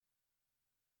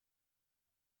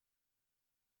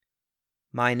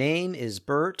My name is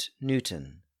Bert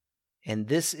Newton, and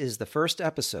this is the first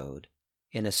episode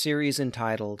in a series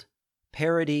entitled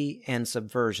Parody and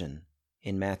Subversion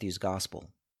in Matthew's Gospel.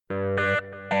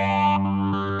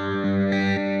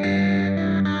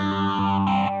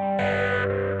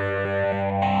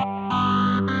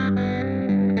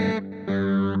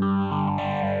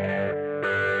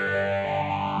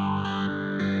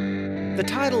 The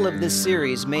title of this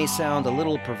series may sound a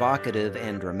little provocative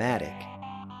and dramatic,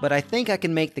 but I think I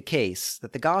can make the case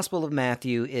that the Gospel of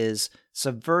Matthew is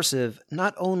subversive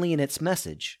not only in its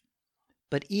message,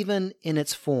 but even in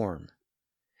its form.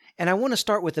 And I want to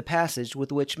start with the passage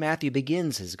with which Matthew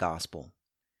begins his Gospel.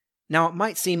 Now, it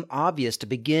might seem obvious to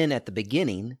begin at the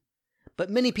beginning,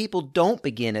 but many people don't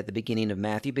begin at the beginning of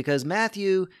Matthew because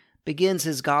Matthew begins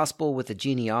his Gospel with a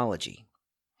genealogy.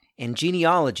 And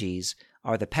genealogies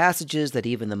are the passages that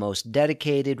even the most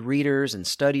dedicated readers and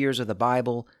studiers of the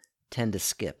Bible tend to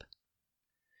skip.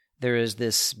 There is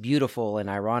this beautiful and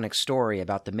ironic story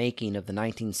about the making of the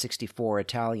 1964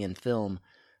 Italian film,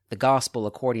 The Gospel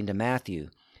According to Matthew.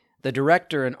 The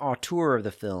director and auteur of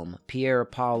the film, Pier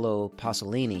Paolo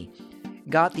Pasolini,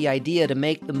 got the idea to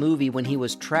make the movie when he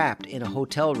was trapped in a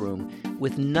hotel room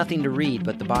with nothing to read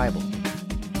but the Bible.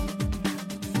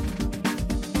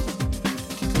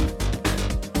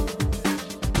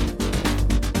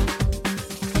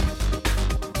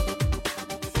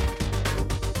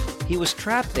 He was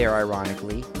trapped there,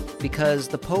 ironically, because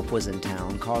the Pope was in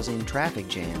town causing traffic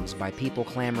jams by people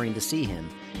clamoring to see him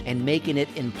and making it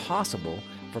impossible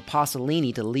for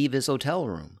Pasolini to leave his hotel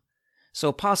room.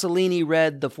 So Pasolini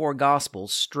read the four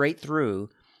Gospels straight through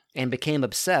and became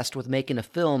obsessed with making a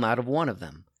film out of one of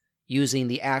them, using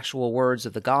the actual words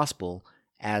of the Gospel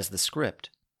as the script.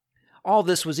 All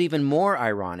this was even more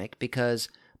ironic because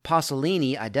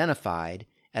Pasolini identified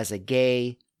as a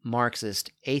gay,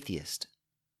 Marxist atheist.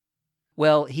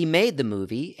 Well, he made the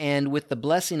movie, and with the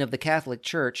blessing of the Catholic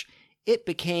Church, it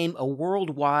became a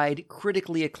worldwide,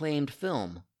 critically acclaimed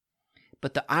film.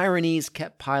 But the ironies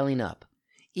kept piling up.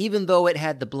 Even though it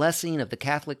had the blessing of the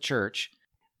Catholic Church,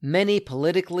 many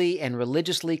politically and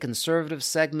religiously conservative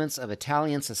segments of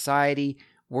Italian society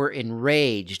were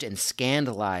enraged and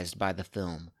scandalized by the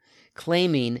film,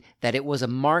 claiming that it was a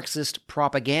Marxist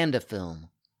propaganda film.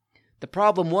 The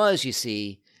problem was, you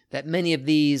see, that many of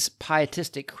these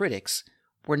pietistic critics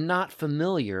were not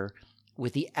familiar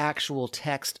with the actual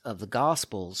text of the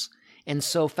Gospels, and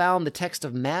so found the text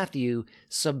of Matthew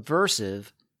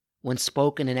subversive when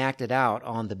spoken and acted out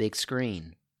on the big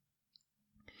screen.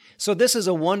 So this is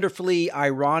a wonderfully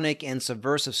ironic and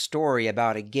subversive story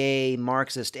about a gay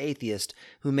Marxist atheist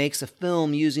who makes a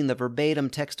film using the verbatim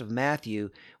text of Matthew,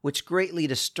 which greatly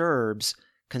disturbs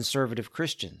conservative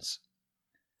Christians.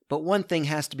 But one thing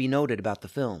has to be noted about the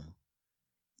film.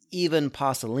 Even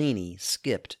Pasolini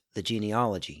skipped the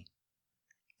genealogy.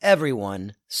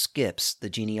 Everyone skips the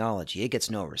genealogy. It gets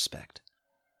no respect.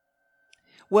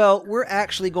 Well, we're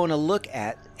actually going to look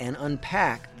at and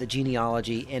unpack the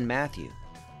genealogy in Matthew.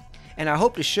 And I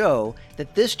hope to show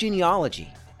that this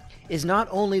genealogy is not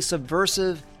only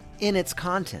subversive in its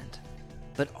content,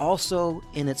 but also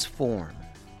in its form.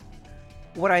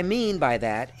 What I mean by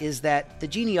that is that the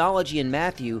genealogy in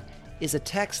Matthew is a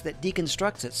text that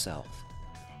deconstructs itself.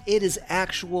 It is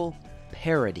actual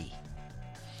parody.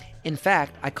 In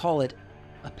fact, I call it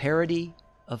a parody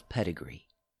of pedigree.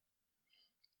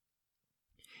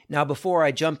 Now, before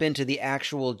I jump into the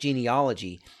actual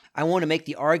genealogy, I want to make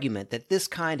the argument that this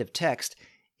kind of text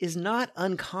is not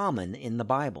uncommon in the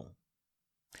Bible.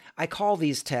 I call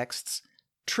these texts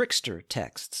trickster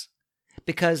texts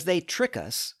because they trick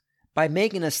us by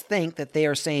making us think that they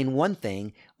are saying one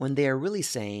thing when they are really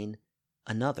saying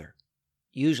another,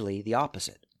 usually the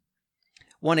opposite.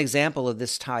 One example of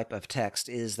this type of text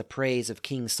is the praise of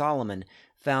King Solomon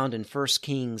found in 1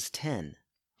 Kings 10.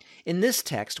 In this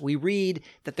text, we read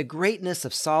that the greatness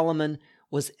of Solomon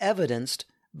was evidenced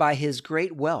by his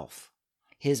great wealth,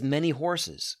 his many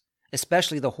horses,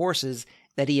 especially the horses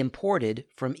that he imported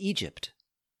from Egypt.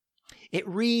 It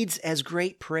reads as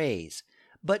great praise,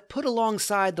 but put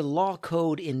alongside the law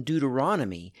code in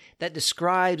Deuteronomy that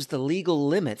describes the legal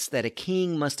limits that a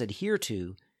king must adhere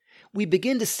to, we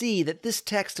begin to see that this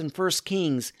text in 1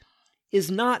 Kings is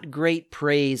not great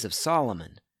praise of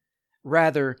Solomon.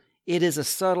 Rather, it is a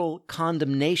subtle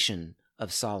condemnation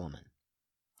of Solomon.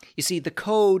 You see, the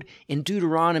code in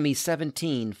Deuteronomy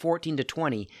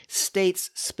 17:14-20 states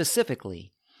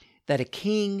specifically that a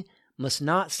king must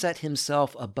not set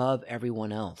himself above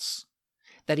everyone else,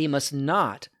 that he must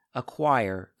not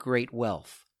acquire great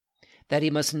wealth, that he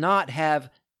must not have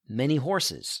many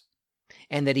horses,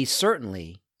 and that he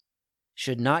certainly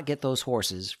should not get those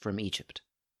horses from Egypt.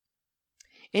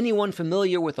 Anyone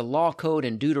familiar with the law code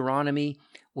in Deuteronomy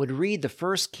would read the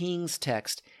 1 Kings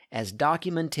text as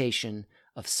documentation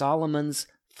of Solomon's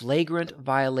flagrant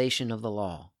violation of the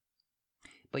law.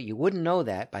 But you wouldn't know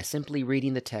that by simply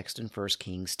reading the text in 1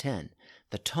 Kings 10.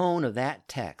 The tone of that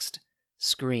text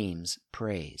screams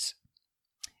praise.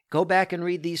 Go back and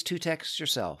read these two texts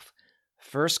yourself.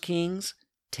 1 Kings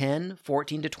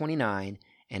 10:14-29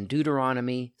 and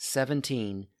Deuteronomy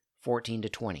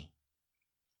 17:14-20.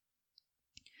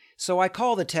 So I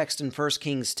call the text in 1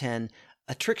 Kings 10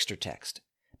 a trickster text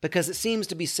because it seems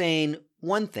to be saying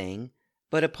one thing,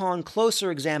 but upon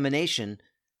closer examination,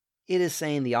 it is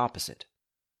saying the opposite.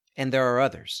 And there are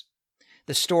others.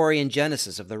 The story in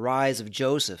Genesis of the rise of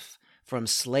Joseph from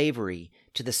slavery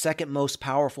to the second most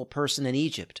powerful person in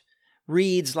Egypt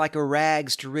reads like a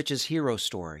rags to riches hero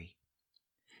story.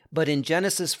 But in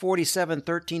Genesis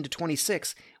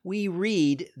 47:13-26, we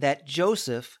read that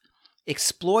Joseph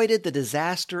exploited the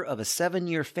disaster of a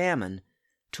 7-year famine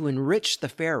to enrich the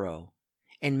Pharaoh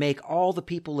and make all the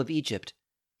people of Egypt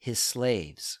his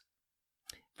slaves.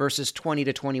 Verses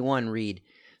 20-21 read,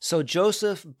 So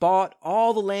Joseph bought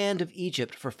all the land of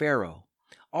Egypt for Pharaoh.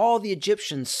 All the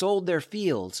Egyptians sold their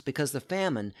fields because the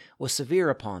famine was severe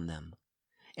upon them,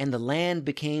 and the land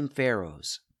became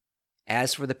Pharaoh's.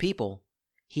 As for the people,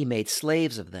 he made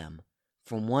slaves of them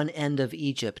from one end of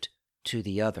Egypt to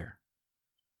the other.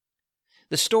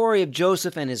 The story of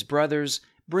Joseph and his brothers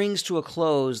brings to a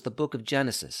close the book of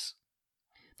Genesis.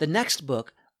 The next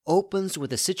book opens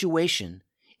with a situation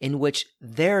in which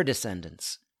their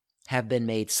descendants have been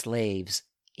made slaves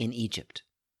in Egypt.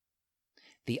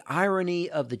 The irony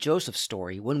of the Joseph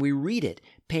story, when we read it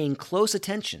paying close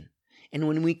attention, and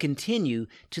when we continue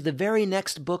to the very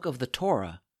next book of the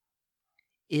Torah,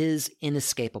 is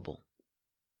inescapable.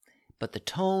 But the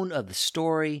tone of the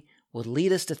story will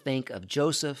lead us to think of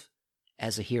Joseph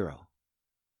as a hero.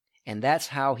 And that's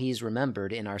how he's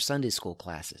remembered in our Sunday school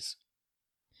classes.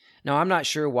 Now, I'm not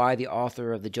sure why the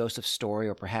author of the Joseph story,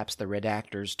 or perhaps the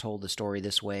redactors, told the story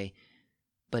this way,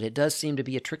 but it does seem to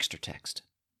be a trickster text.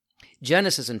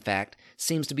 Genesis, in fact,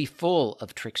 seems to be full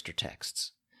of trickster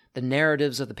texts. The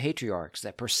narratives of the patriarchs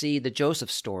that precede the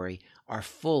Joseph story are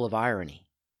full of irony.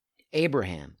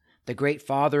 Abraham, the great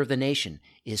father of the nation,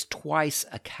 is twice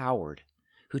a coward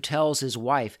who tells his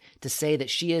wife to say that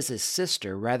she is his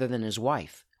sister rather than his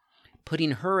wife,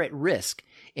 putting her at risk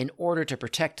in order to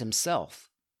protect himself.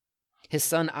 His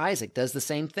son Isaac does the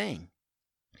same thing.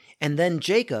 And then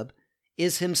Jacob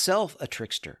is himself a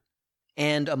trickster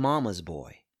and a mama's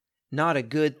boy. Not a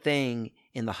good thing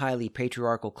in the highly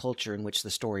patriarchal culture in which the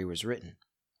story was written.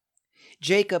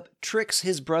 Jacob tricks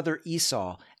his brother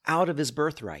Esau out of his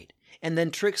birthright, and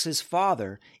then tricks his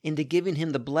father into giving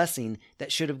him the blessing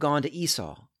that should have gone to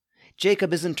Esau.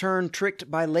 Jacob is in turn tricked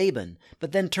by Laban,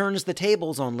 but then turns the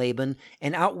tables on Laban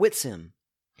and outwits him.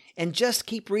 And just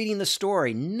keep reading the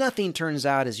story. Nothing turns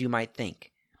out as you might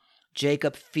think.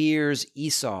 Jacob fears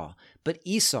Esau, but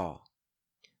Esau,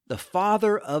 the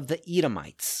father of the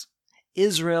Edomites,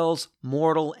 Israel's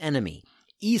mortal enemy,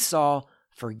 Esau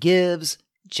forgives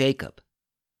Jacob.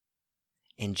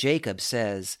 And Jacob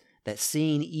says that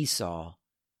seeing Esau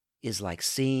is like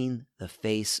seeing the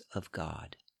face of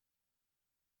God.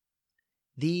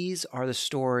 These are the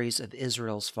stories of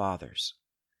Israel's fathers,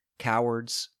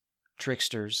 cowards,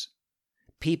 tricksters,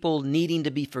 people needing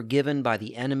to be forgiven by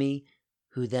the enemy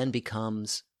who then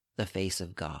becomes the face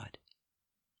of God.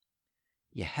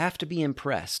 You have to be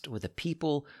impressed with the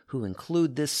people who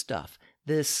include this stuff,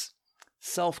 this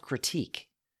self-critique,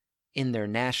 in their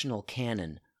national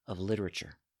canon of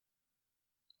literature.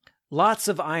 Lots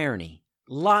of irony,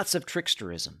 lots of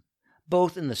tricksterism,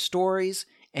 both in the stories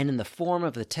and in the form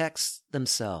of the texts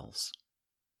themselves.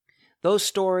 Those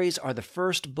stories are the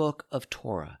first book of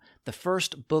Torah, the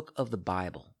first book of the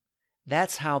Bible.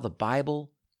 That's how the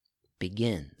Bible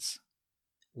begins.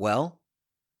 Well,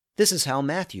 this is how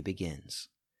Matthew begins.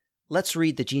 Let's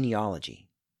read the genealogy.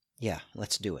 Yeah,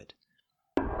 let's do it.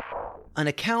 An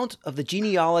account of the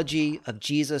genealogy of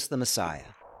Jesus the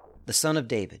Messiah, the son of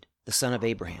David, the son of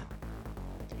Abraham.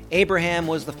 Abraham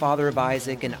was the father of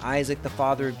Isaac, and Isaac the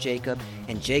father of Jacob,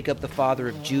 and Jacob the father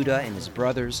of Judah and his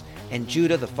brothers, and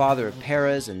Judah the father of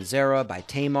Perez and Zerah by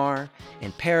Tamar,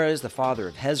 and Perez the father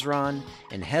of Hezron,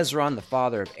 and Hezron the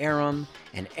father of Aram,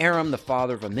 and Aram the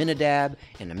father of Amminadab,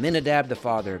 and Amminadab the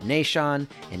father of Nahshon,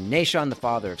 and Nahshon the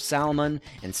father of Salmon,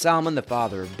 and Salmon the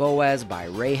father of Boaz by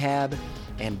Rahab,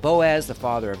 and Boaz the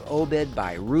father of Obed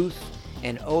by Ruth,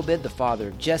 and Obed the father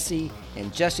of Jesse,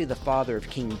 and Jesse the father of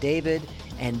King David,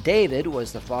 and David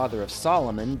was the father of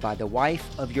Solomon by the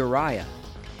wife of Uriah,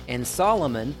 and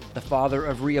Solomon the father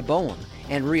of Rehoboam,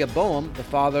 and Rehoboam the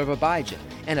father of Abijah,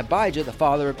 and Abijah the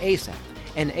father of Asaph,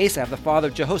 and Asaph the father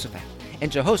of Jehoshaphat,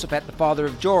 and Jehoshaphat the father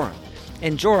of Joram,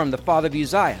 and Joram the father of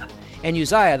Uzziah, and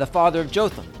Uzziah the father of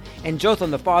Jotham, and Jotham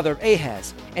the father of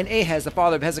Ahaz, and Ahaz the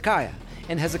father of Hezekiah,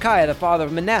 and Hezekiah the father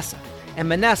of Manasseh, and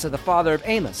Manasseh the father of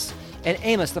Amos, and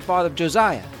Amos the father of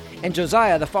Josiah, and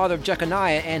Josiah the father of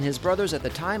Jeconiah and his brothers at the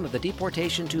time of the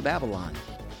deportation to Babylon.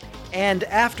 And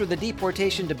after the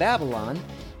deportation to Babylon,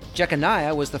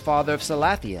 Jeconiah was the father of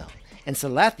Salathiel, and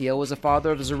Salathiel was the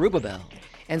father of Zerubbabel,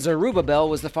 and Zerubbabel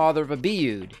was the father of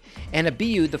Abiud, and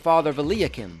Abiud the father of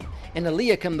Eliakim, and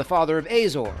Eliakim the father of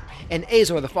Azor, and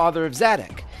Azor the father of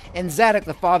Zadok, and Zadok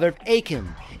the father of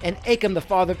Achim, and Achim the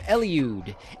father of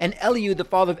Eliud, and Eliud the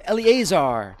father of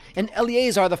Eleazar, and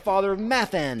Eleazar the father of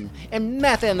Mathan, and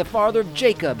Mathan the father of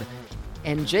Jacob.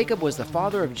 And Jacob was the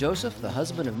father of Joseph, the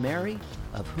husband of Mary,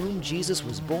 of whom Jesus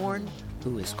was born,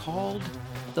 who is called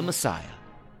the Messiah.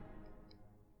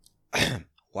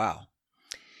 Wow.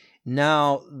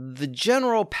 Now, the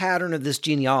general pattern of this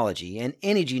genealogy, and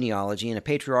any genealogy in a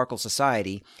patriarchal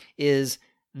society, is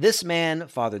this man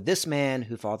fathered this man,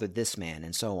 who fathered this man,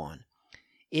 and so on.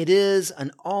 It is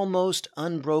an almost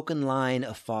unbroken line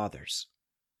of fathers.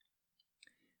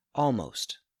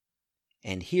 Almost.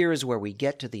 And here is where we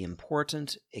get to the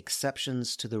important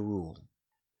exceptions to the rule.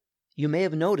 You may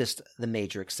have noticed the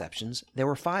major exceptions. There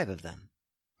were 5 of them.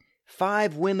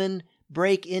 5 women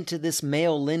break into this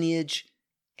male lineage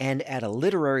and, at a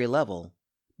literary level,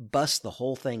 bust the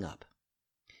whole thing up.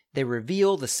 They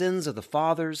reveal the sins of the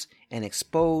fathers and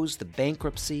expose the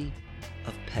bankruptcy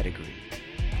of pedigree.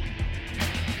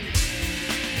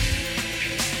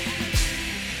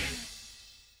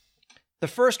 The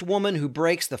first woman who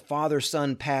breaks the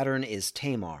father-son pattern is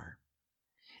Tamar.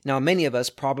 Now, many of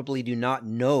us probably do not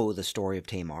know the story of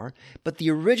Tamar, but the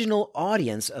original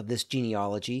audience of this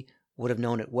genealogy would have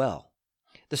known it well.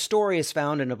 The story is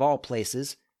found in, of all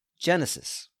places,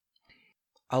 Genesis.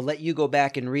 I'll let you go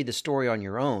back and read the story on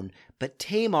your own, but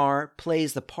Tamar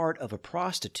plays the part of a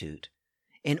prostitute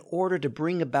in order to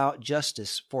bring about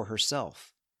justice for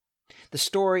herself. The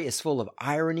story is full of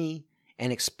irony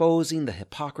and exposing the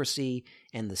hypocrisy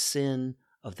and the sin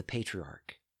of the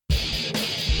patriarch.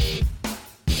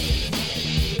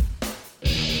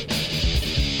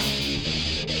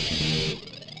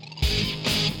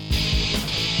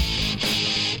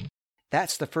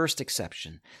 That's the first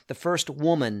exception, the first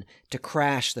woman to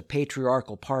crash the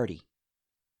patriarchal party.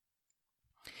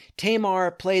 Tamar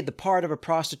played the part of a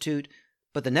prostitute,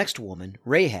 but the next woman,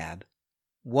 Rahab,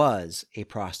 was a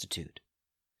prostitute.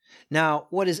 Now,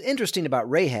 what is interesting about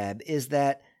Rahab is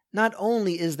that not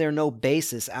only is there no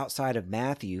basis outside of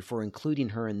Matthew for including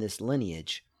her in this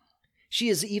lineage, she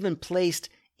is even placed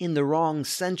in the wrong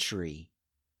century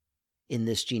in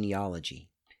this genealogy.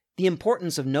 The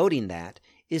importance of noting that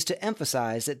is to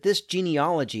emphasize that this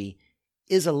genealogy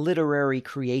is a literary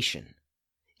creation,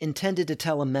 intended to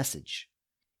tell a message.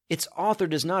 Its author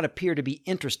does not appear to be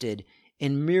interested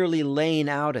in merely laying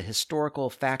out a historical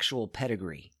factual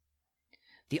pedigree.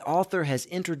 The author has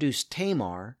introduced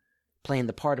Tamar, playing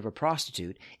the part of a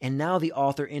prostitute, and now the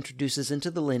author introduces into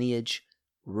the lineage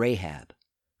Rahab,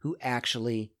 who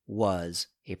actually was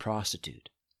a prostitute.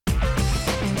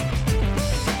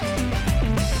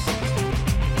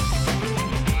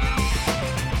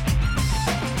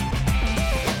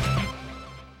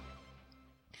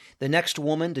 The next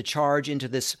woman to charge into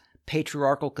this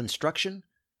patriarchal construction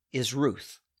is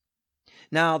Ruth.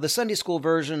 Now, the Sunday school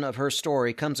version of her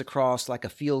story comes across like a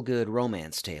feel-good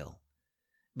romance tale.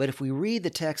 But if we read the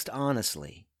text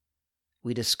honestly,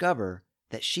 we discover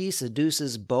that she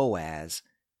seduces Boaz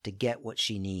to get what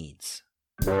she needs.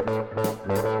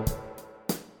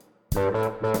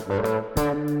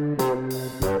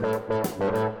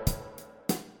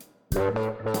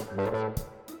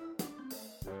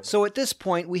 So at this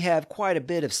point, we have quite a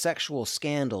bit of sexual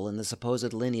scandal in the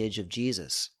supposed lineage of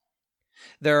Jesus.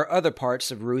 There are other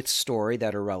parts of Ruth's story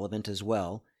that are relevant as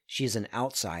well. She is an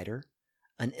outsider,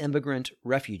 an immigrant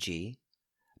refugee.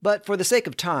 But for the sake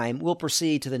of time, we'll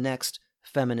proceed to the next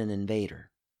feminine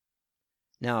invader.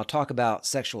 Now, talk about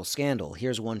sexual scandal.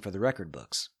 Here's one for the record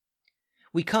books.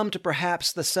 We come to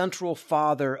perhaps the central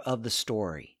father of the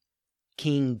story,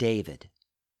 King David.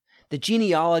 The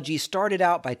genealogy started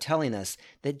out by telling us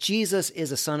that Jesus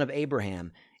is a son of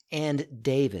Abraham and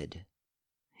David.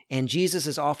 And Jesus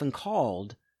is often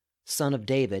called Son of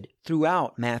David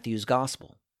throughout Matthew's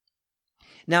Gospel.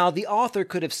 Now, the author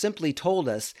could have simply told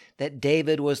us that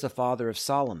David was the father of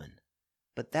Solomon,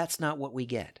 but that's not what we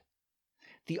get.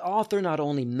 The author not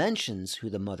only mentions who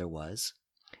the mother was,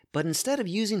 but instead of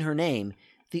using her name,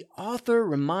 the author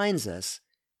reminds us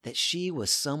that she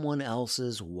was someone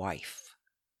else's wife.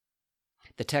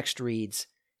 The text reads,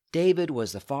 David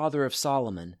was the father of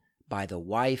Solomon by the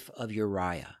wife of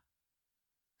Uriah.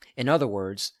 In other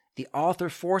words, the author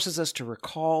forces us to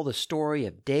recall the story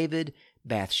of David,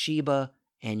 Bathsheba,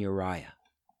 and Uriah.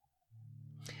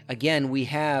 Again, we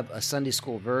have a Sunday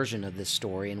school version of this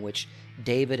story in which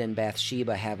David and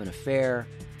Bathsheba have an affair,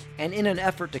 and in an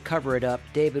effort to cover it up,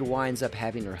 David winds up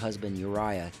having her husband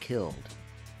Uriah killed.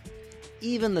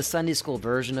 Even the Sunday school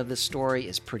version of this story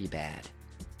is pretty bad.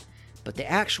 But the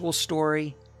actual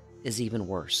story is even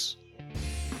worse.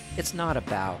 It's not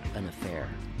about an affair.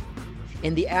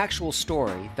 In the actual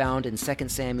story, found in 2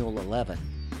 Samuel 11,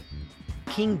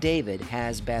 King David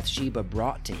has Bathsheba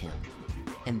brought to him,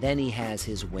 and then he has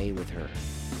his way with her.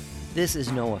 This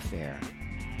is no affair.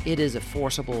 It is a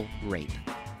forcible rape.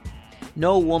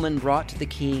 No woman brought to the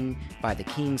king by the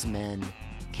king's men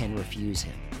can refuse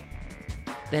him.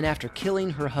 Then after killing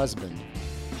her husband,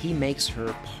 he makes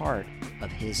her part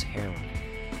of his harem.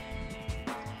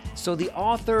 So the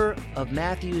author of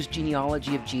Matthew's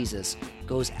genealogy of Jesus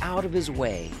goes out of his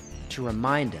way to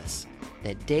remind us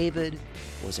that David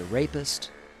was a rapist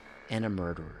and a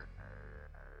murderer.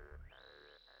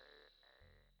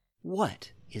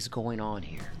 What is going on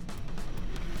here?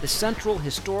 The central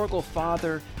historical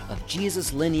father of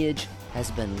Jesus' lineage has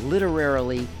been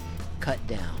literally cut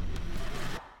down.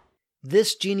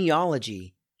 This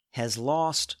genealogy has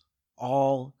lost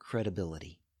all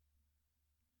credibility.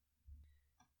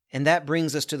 And that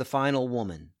brings us to the final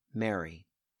woman, Mary.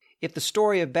 If the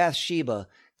story of Bathsheba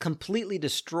completely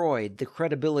destroyed the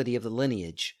credibility of the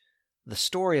lineage, the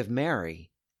story of Mary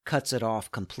cuts it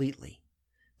off completely.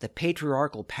 The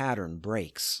patriarchal pattern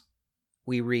breaks.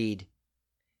 We read,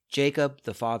 Jacob,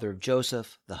 the father of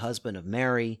Joseph, the husband of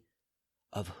Mary,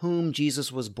 of whom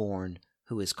Jesus was born,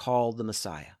 who is called the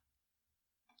Messiah.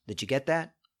 Did you get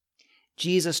that?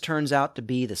 Jesus turns out to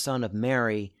be the son of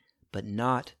Mary, but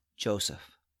not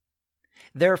Joseph.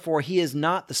 Therefore, he is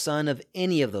not the son of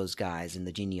any of those guys in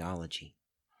the genealogy.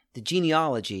 The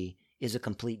genealogy is a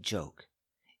complete joke.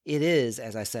 It is,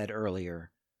 as I said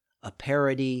earlier, a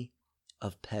parody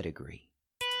of pedigree.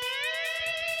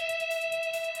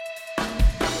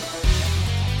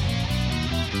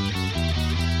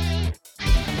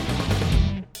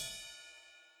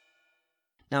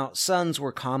 Now, sons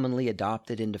were commonly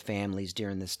adopted into families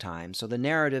during this time, so the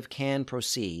narrative can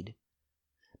proceed.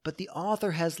 But the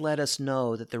author has let us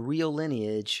know that the real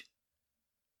lineage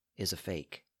is a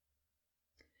fake.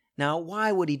 Now,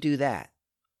 why would he do that?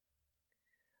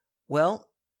 Well,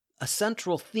 a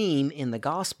central theme in the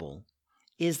gospel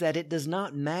is that it does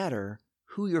not matter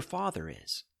who your father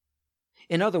is.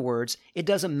 In other words, it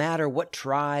doesn't matter what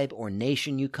tribe or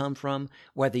nation you come from,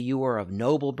 whether you are of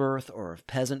noble birth or of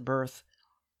peasant birth.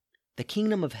 The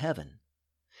kingdom of heaven,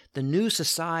 the new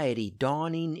society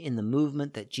dawning in the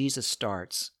movement that Jesus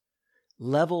starts,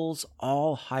 levels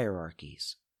all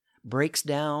hierarchies, breaks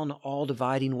down all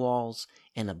dividing walls,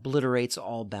 and obliterates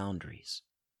all boundaries.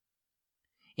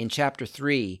 In chapter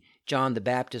 3, John the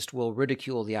Baptist will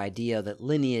ridicule the idea that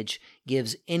lineage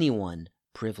gives anyone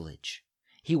privilege.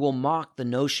 He will mock the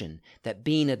notion that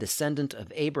being a descendant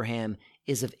of Abraham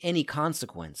is of any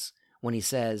consequence when he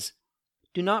says,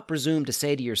 "Do not presume to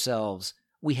say to yourselves,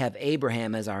 'We have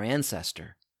Abraham as our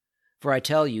ancestor.' For I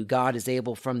tell you, God is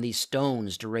able from these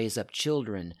stones to raise up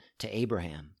children to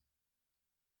Abraham."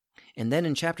 And then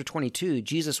in chapter 22,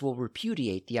 Jesus will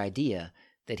repudiate the idea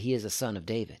that he is a son of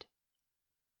David.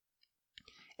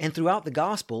 And throughout the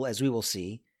gospel, as we will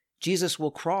see, Jesus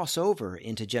will cross over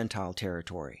into Gentile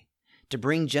territory to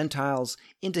bring Gentiles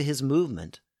into his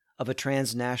movement of a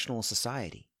transnational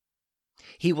society.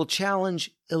 He will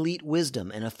challenge elite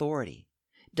wisdom and authority,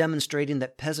 demonstrating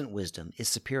that peasant wisdom is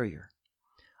superior.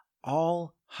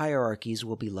 All hierarchies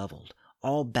will be leveled,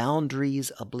 all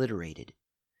boundaries obliterated.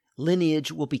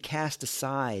 Lineage will be cast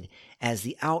aside as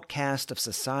the outcast of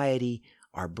society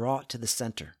are brought to the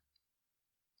center.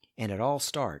 And it all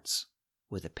starts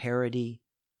with a parody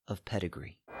of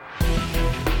pedigree.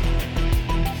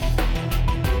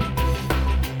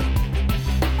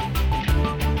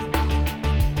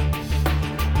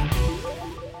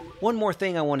 One more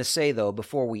thing I want to say, though,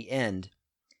 before we end.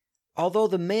 Although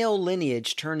the male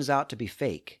lineage turns out to be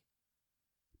fake,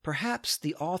 perhaps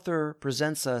the author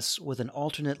presents us with an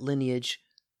alternate lineage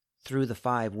through the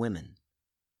 5 women.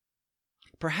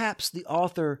 Perhaps the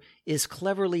author is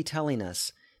cleverly telling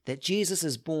us that Jesus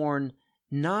is born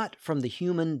not from the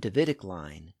human Davidic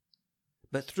line,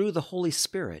 but through the Holy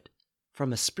Spirit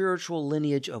from a spiritual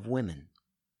lineage of women.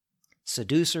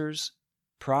 Seducers,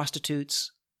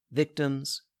 prostitutes,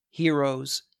 victims,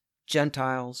 heroes,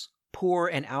 Gentiles, poor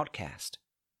and outcast.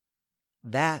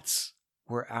 That's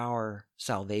where our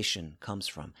salvation comes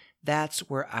from. That's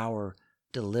where our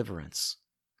deliverance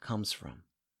comes from.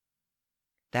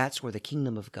 That's where the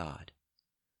kingdom of God,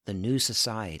 the new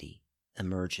society,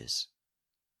 emerges.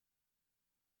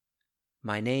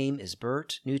 My name is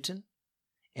Bert Newton,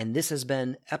 and this has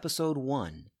been episode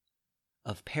 1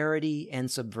 of Parody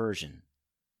and Subversion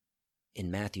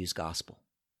in Matthew's Gospel.